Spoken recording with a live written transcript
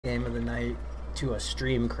Game of the night to a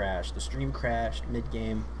stream crash. The stream crashed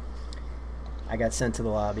mid-game. I got sent to the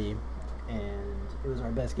lobby, and it was our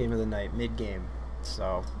best game of the night mid-game.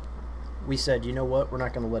 So we said, you know what? We're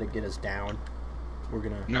not going to let it get us down. We're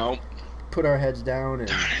going to No. put our heads down and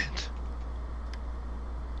Darn it.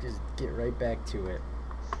 just get right back to it.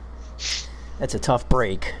 That's a tough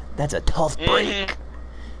break. That's a tough break.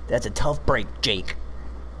 That's a tough break, Jake.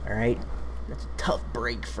 All right? That's a tough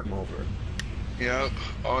break from over. Yep.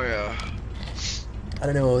 Oh, yeah. I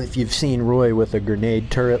don't know if you've seen Roy with a grenade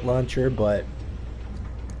turret launcher, but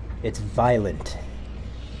it's violent,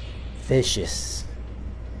 vicious,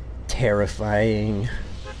 terrifying.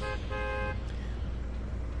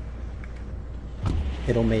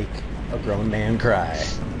 It'll make a grown man cry.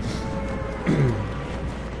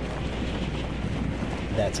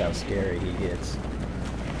 That's how scary he gets.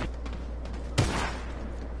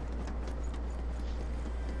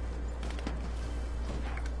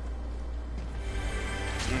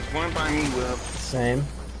 There's one by me, Will. Same.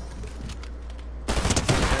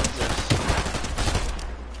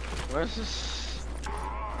 Where's this?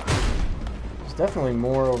 There's definitely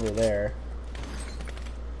more over there.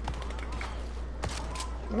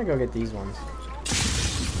 I'm gonna go get these ones.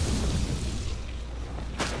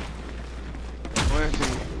 Where's he?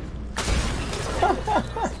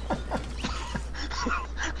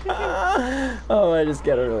 Oh, I just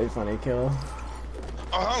got a really funny kill.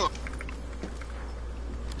 Oh, hello.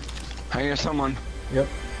 I hear someone. Yep.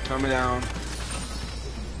 Turn me down.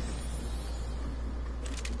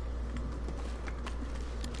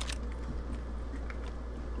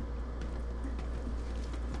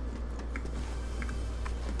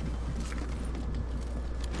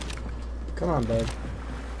 Come on, bud.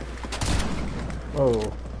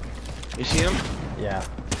 Whoa. You see him? Yeah.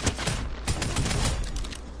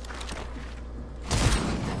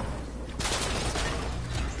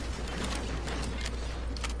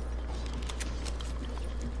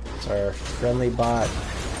 It's our friendly bot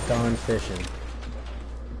gone fishing.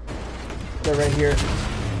 They're right here.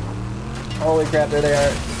 Holy crap, there they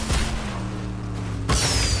are.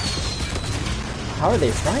 How are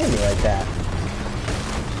they frying me like that?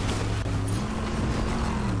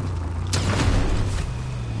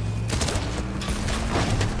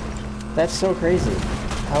 That's so crazy.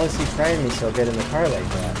 How is he frying me so good in the car like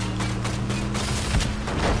that?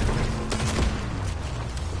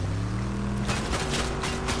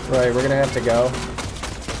 Right, we're gonna have to go.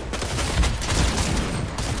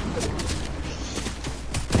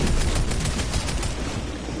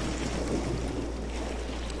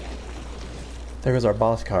 There goes our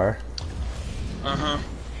boss car. Uh-huh.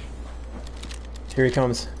 Here he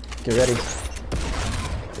comes. Get ready.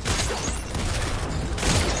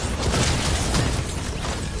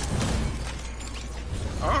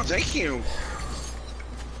 Oh, thank you.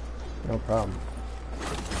 No problem.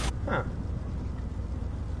 Huh.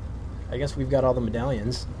 I guess we've got all the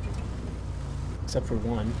medallions. Except for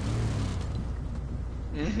one.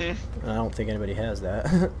 Mm-hmm. I don't think anybody has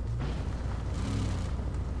that.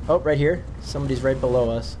 Oh, right here. Somebody's right below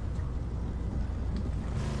us.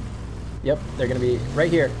 Yep, they're gonna be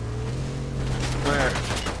right here. Where?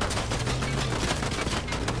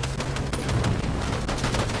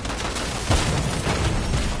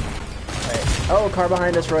 Oh, car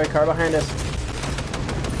behind us, Roy. Car behind us.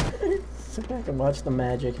 Sit back and watch the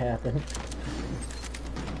magic happen.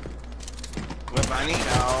 Whip, I need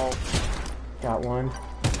help. Got one.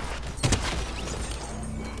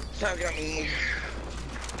 Stop got me.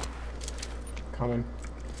 Coming.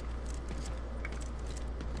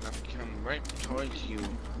 I'm coming right towards you.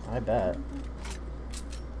 I bet.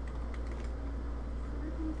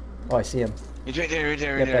 Oh, I see him. He's right there, right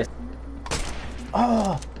there, right Yep, there.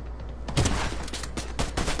 Oh!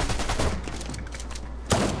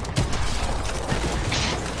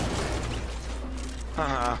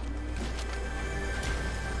 Haha.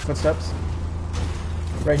 Footsteps.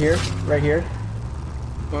 Right here. Right here.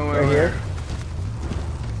 Right here.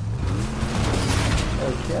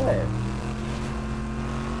 Okay.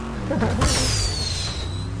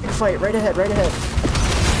 Big fight. Right ahead. Right ahead.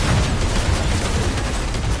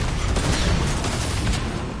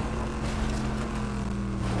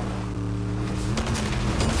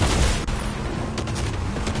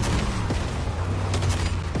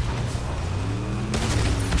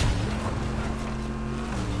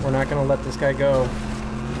 We're not gonna let this guy go.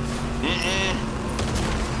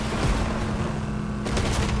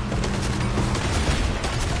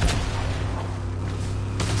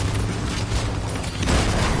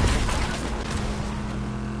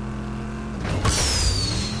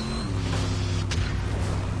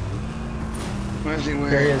 Where's he? Where?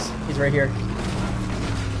 There he is. He's right here.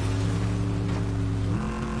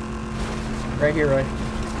 Right here, Roy.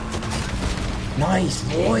 Nice,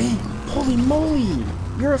 boy! Holy moly!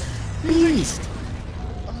 You're a beast!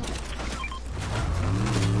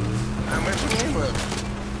 I'm a gamer.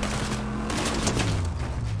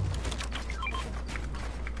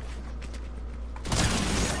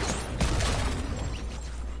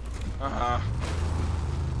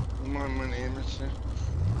 My name is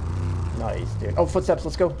Nice, dude. Oh, footsteps.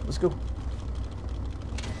 Let's go. Let's go.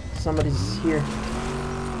 Somebody's here.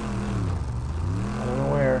 I don't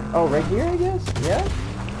know where. Oh, right here, I guess? Yeah?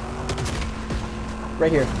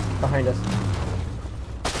 Right here. Behind us.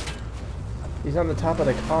 He's on the top of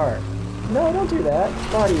the car. No, don't do that.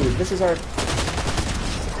 Buddy, this is our...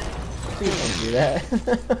 Please don't do that.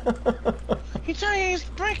 He's trying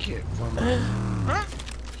to break it for me. Huh?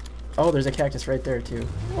 Oh, there's a cactus right there, too.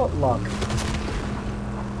 What luck.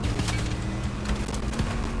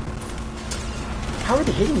 How are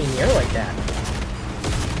they hitting me in the air like that?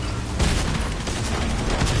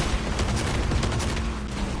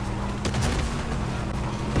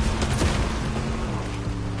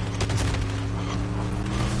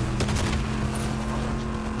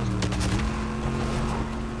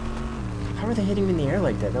 How are they hitting me in the air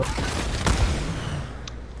like that? No.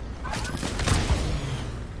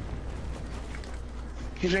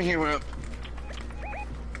 He's right here, up.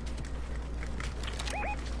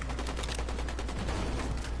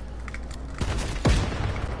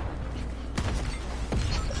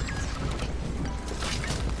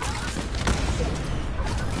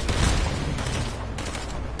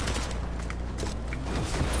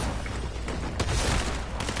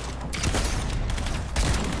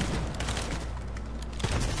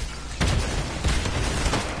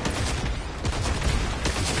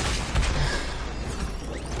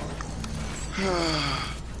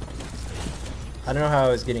 I don't know how I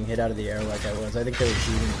was getting hit out of the air like I was. I think they were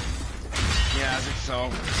cheating. Yeah, I think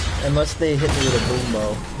so. Unless they hit me with a boom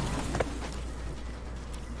bow.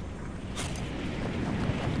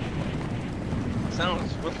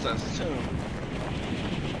 Sounds with us too.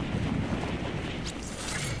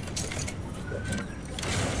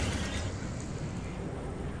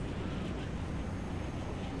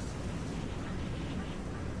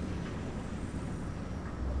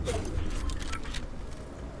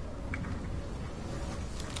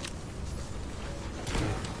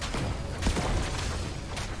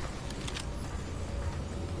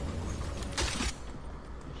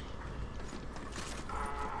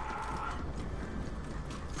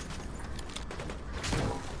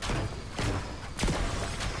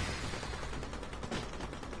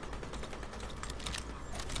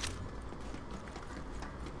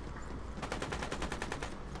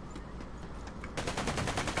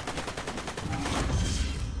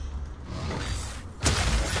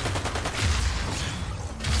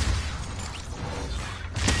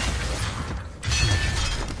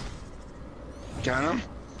 Got him?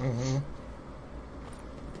 Mm-hmm.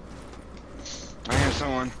 I hear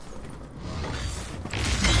someone.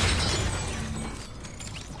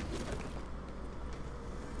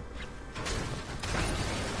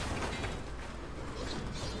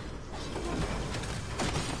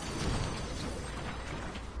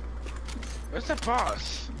 Where's the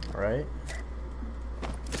boss? Right?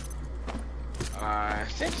 I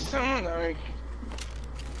think someone like...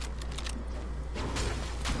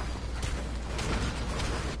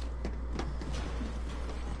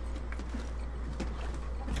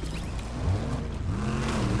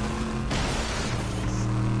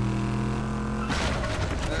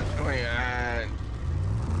 Wait,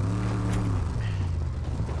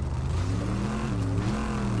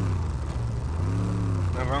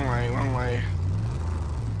 no, wrong way, wrong way.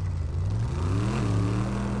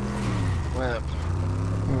 Whip.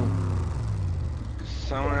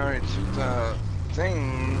 Someone already took the thing.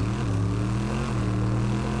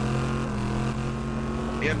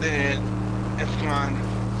 Yep, they did. It's gone.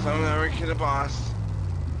 Someone already killed the boss.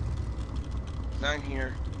 It's not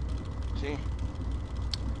here. See?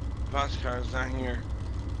 Boss car is not here.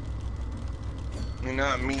 You know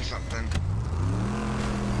that means something.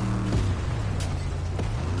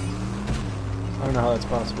 I don't know how that's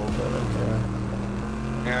possible, but okay.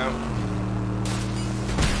 Yeah.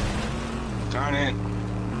 Darn it.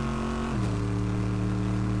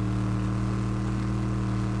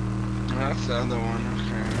 That's the other one.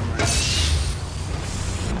 Okay.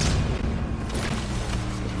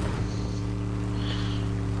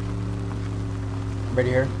 Ready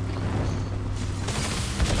here?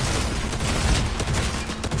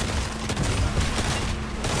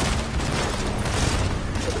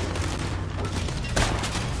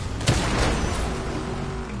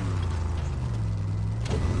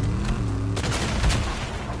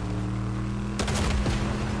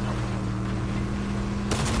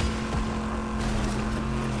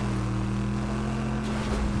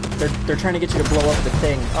 They're trying to get you to blow up the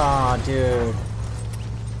thing. Aw, dude.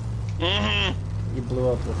 Mm-hmm. You blew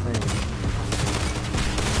up the thing.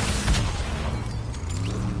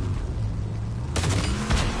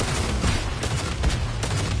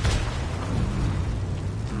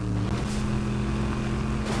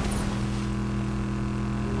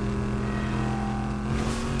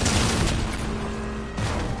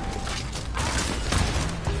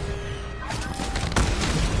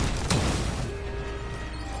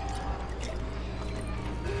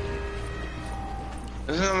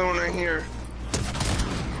 There's another one right here.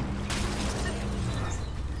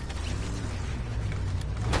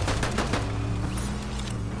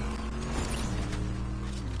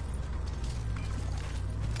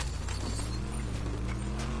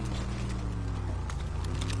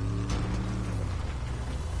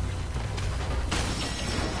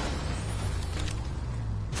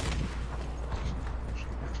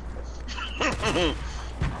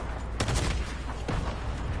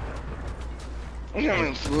 I'm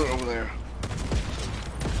having fluid over there.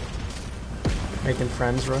 Making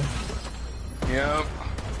friends, Roy? Yep.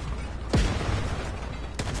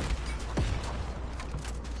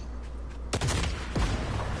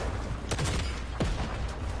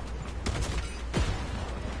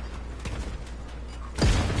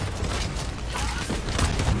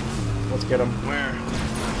 Let's get him. Where?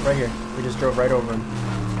 Right here. We just drove right over him.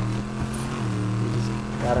 We just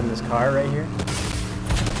got in this car right here.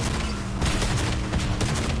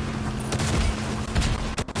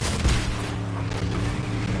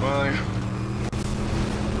 Well,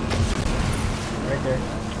 Right there.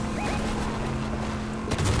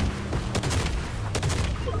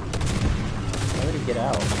 How did he get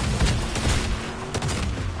out?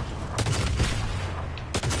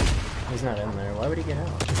 He's not in there. Why would he get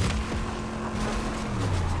out?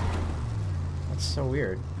 That's so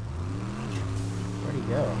weird. Where'd he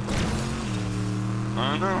go? I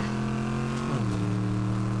don't know.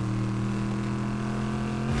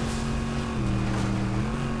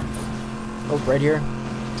 Oh, right here.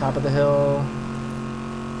 Top of the hill.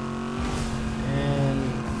 And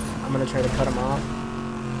I'm gonna try to cut him off.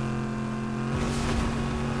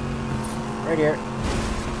 Right here.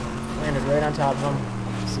 Landed right on top of him.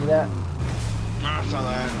 See that? I saw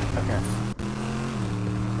that. Okay.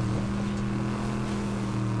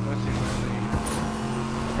 Let's see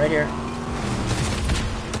what Right here.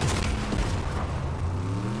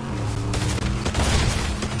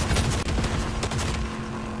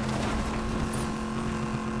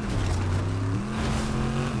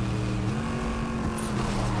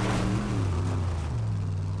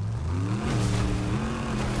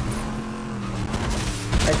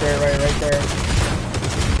 Right there, right there.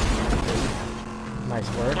 Nice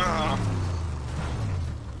work.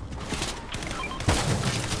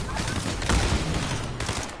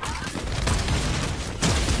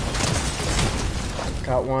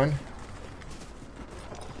 Got one.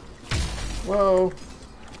 Whoa.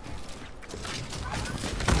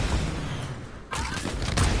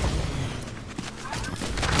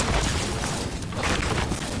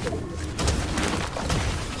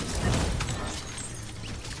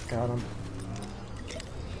 Got him.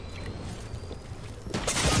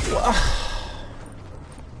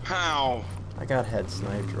 How? I got head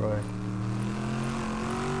sniped, Roy.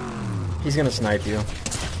 He's gonna snipe you.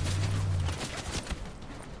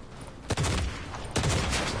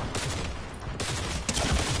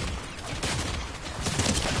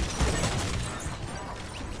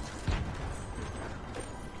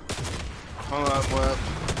 Hold up, what?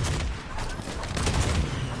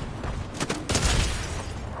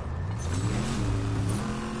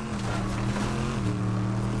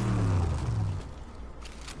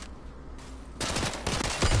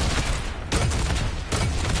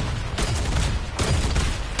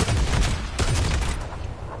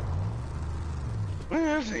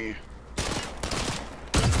 Where is he?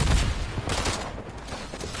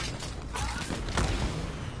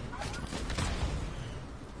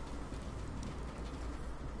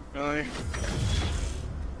 Really?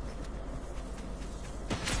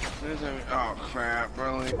 Where's he? Oh crap,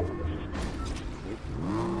 really?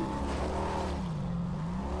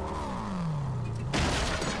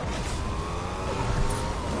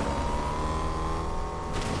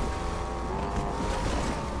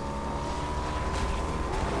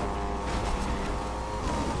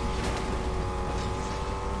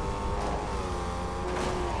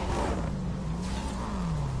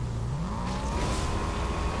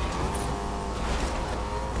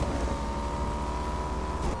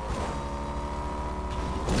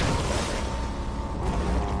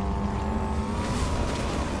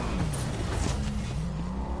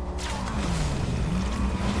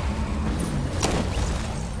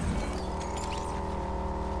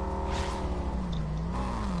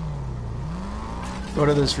 Go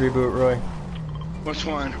to this reboot, Roy. Which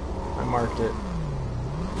one? I marked it.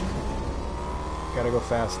 Gotta go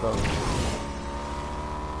fast though.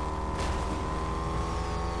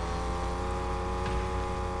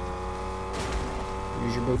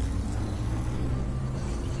 Use your boot.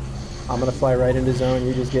 I'm gonna fly right into zone.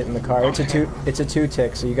 You just get in the car. Okay. It's a two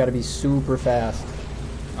tick, so you gotta be super fast.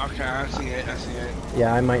 Okay, I see it. I see it.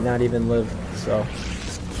 Yeah, I might not even live. So,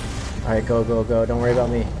 all right, go, go, go. Don't worry about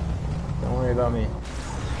me. Don't worry about me.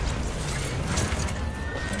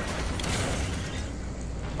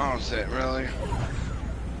 Oh shit! Really?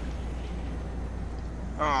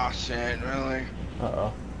 Oh shit! Really?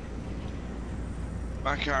 Uh-oh.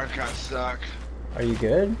 My car got stuck. Are you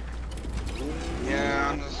good? Yeah,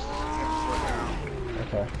 I'm just right now.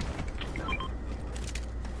 Okay.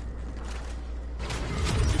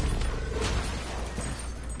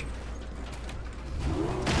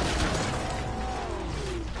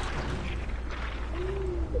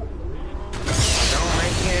 Don't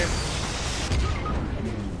make it.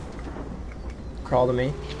 Crawl to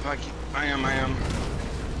me. Fuck it. I am.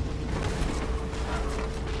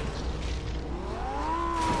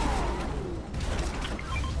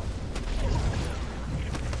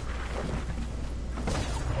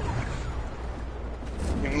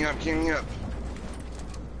 Give me up.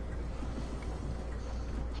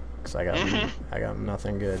 Cause I got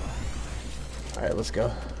nothing good. All right, let's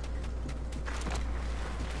go.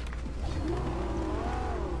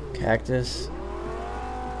 Cactus.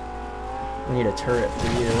 We need a turret for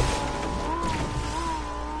you.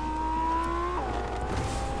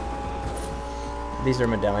 These are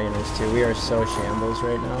medallioners too. We are so shambles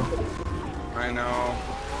right now. I know.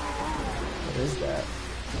 What is that?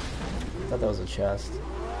 I thought that was a chest.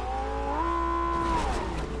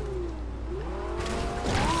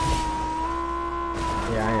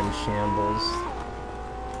 Yeah, I am shambles.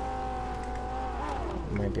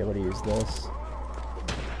 Might be able to use this.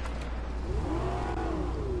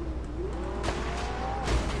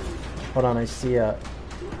 Hold on, I see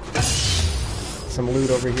some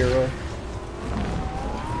loot over here, Roy.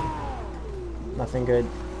 Nothing good.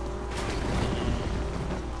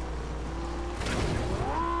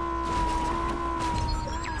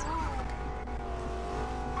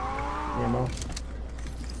 Ammo.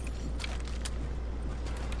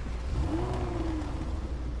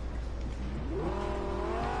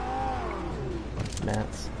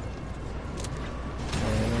 Mats.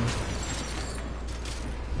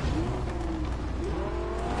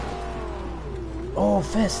 Oh,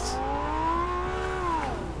 fists!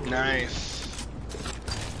 Nice.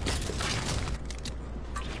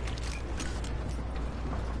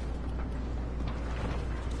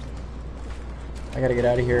 I gotta get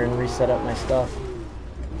out of here and reset up my stuff.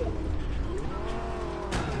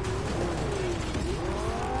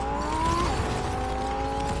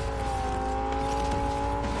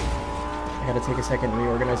 I gotta take a second and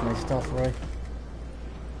reorganize my stuff, Roy.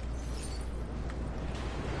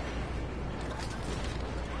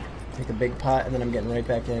 Take a big pot and then I'm getting right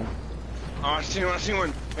back in. Oh, I see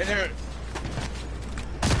one. Right there.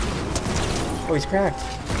 Oh, he's cracked.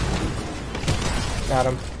 Got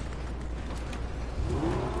him.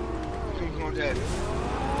 He's going dead.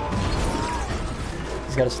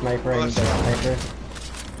 He's got a sniper and he's got a sniper.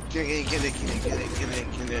 Get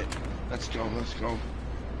it. Let's go.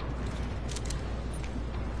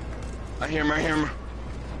 I hear him.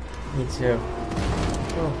 Me too.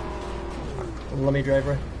 Oh. Let me drive,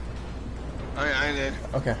 Roy. I did.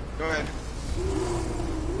 Okay. Go ahead.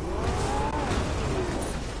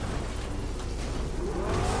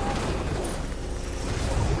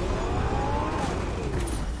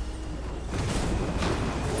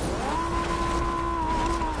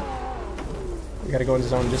 We gotta go in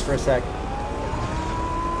zone just for a sec. Okay.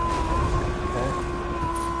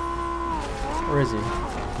 Where is he?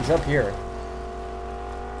 He's up here.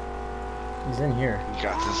 He's in here. You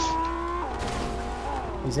got this.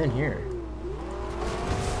 He's in here.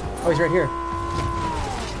 Oh, he's right here.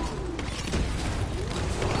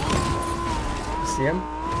 You see him?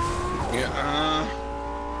 Yeah,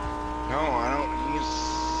 no, I don't. He's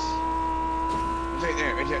right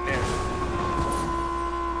there.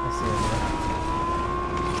 I see him.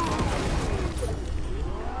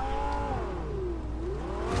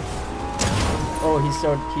 Oh,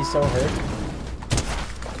 he's so hurt.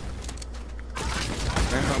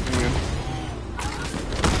 I'm helping you.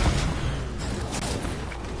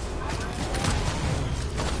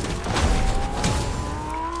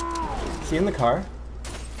 Is he in the car?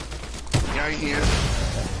 Yeah, he is.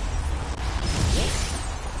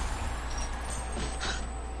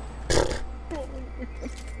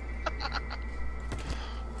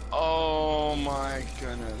 Oh my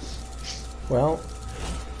goodness. Well,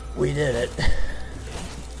 we did it.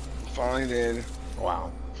 Finally did.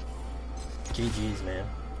 Wow. GG's, man.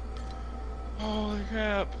 Holy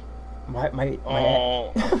crap. My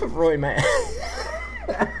Oh. Roy,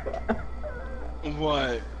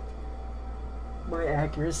 What? my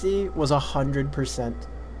accuracy was 100%.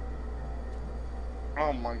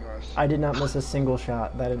 Oh my gosh. I did not miss a single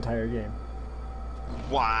shot that entire game.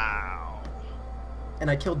 Wow. And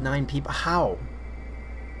I killed 9 people. How?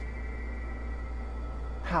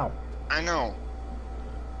 How? I know.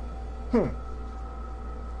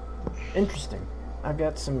 Interesting. I've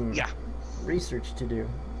got some Yeah. research to do.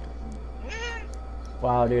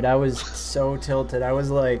 Wow, dude, I was so tilted. I was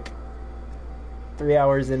like 3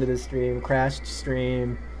 hours into the stream, crashed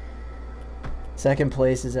stream, second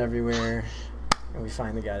places everywhere, and we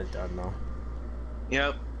finally got it done, though.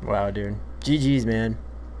 Yep. Wow, dude. GG's, man.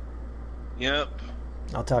 Yep.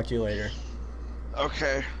 I'll talk to you later.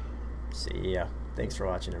 Okay. See ya. Thanks for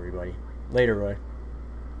watching, everybody. Later, Roy.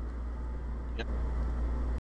 Yep.